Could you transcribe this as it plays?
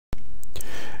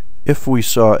If we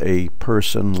saw a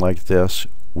person like this,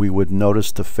 we would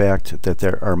notice the fact that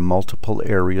there are multiple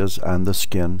areas on the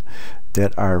skin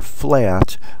that are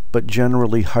flat but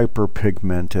generally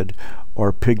hyperpigmented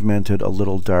or pigmented a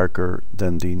little darker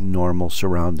than the normal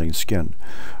surrounding skin.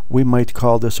 We might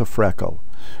call this a freckle.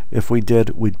 If we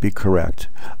did, we'd be correct.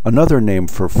 Another name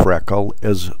for freckle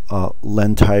is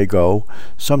lentigo,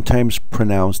 sometimes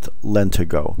pronounced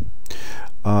lentigo.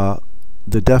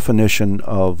 The definition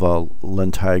of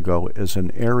lentigo is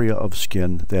an area of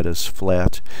skin that is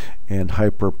flat and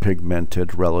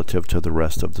hyperpigmented relative to the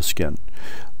rest of the skin.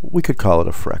 We could call it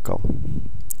a freckle.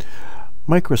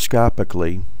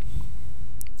 Microscopically,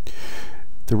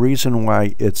 the reason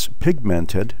why it's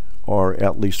pigmented, or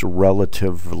at least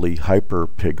relatively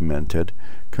hyperpigmented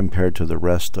compared to the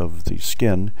rest of the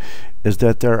skin, is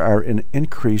that there are an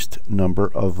increased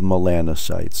number of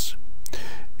melanocytes.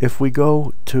 If we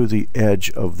go to the edge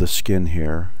of the skin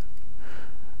here,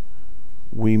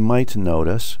 we might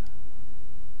notice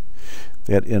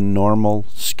that in normal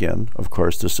skin, of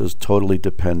course this is totally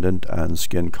dependent on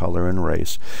skin color and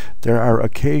race, there are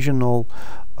occasional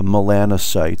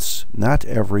melanocytes, not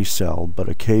every cell, but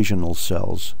occasional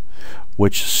cells,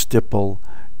 which stipple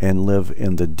and live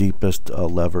in the deepest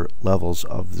levels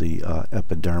of the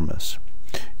epidermis.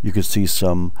 You can see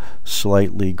some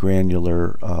slightly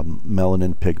granular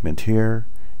melanin pigment here,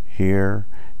 here,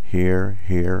 here,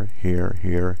 here, here,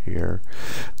 here, here.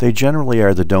 They generally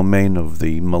are the domain of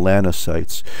the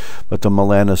melanocytes, but the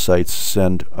melanocytes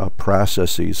send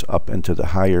processes up into the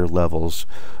higher levels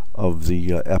of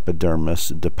the epidermis,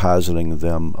 depositing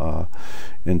them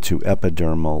into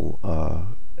epidermal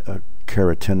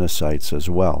keratinocytes as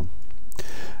well.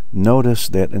 Notice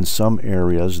that in some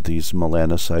areas these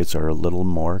melanocytes are a little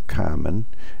more common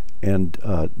and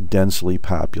densely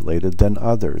populated than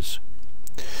others.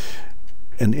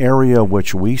 An area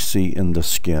which we see in the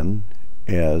skin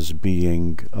as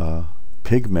being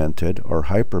pigmented or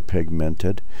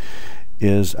hyperpigmented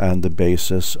is on the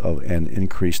basis of an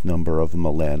increased number of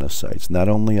melanocytes. Not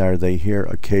only are they here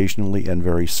occasionally and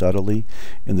very subtly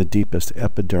in the deepest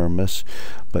epidermis,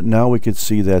 but now we could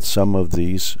see that some of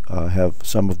these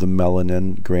some of the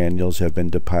melanin granules have been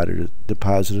deposited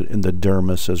in the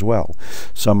dermis as well.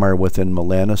 Some are within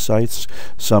melanocytes,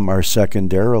 some are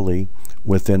secondarily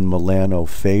within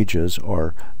melanophages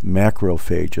or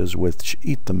macrophages, which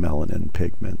eat the melanin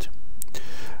pigment.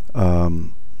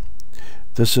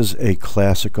 This is a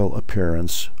classical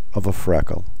appearance of a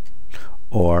freckle,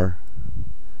 or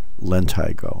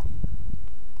lentigo.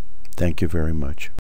 Thank you very much.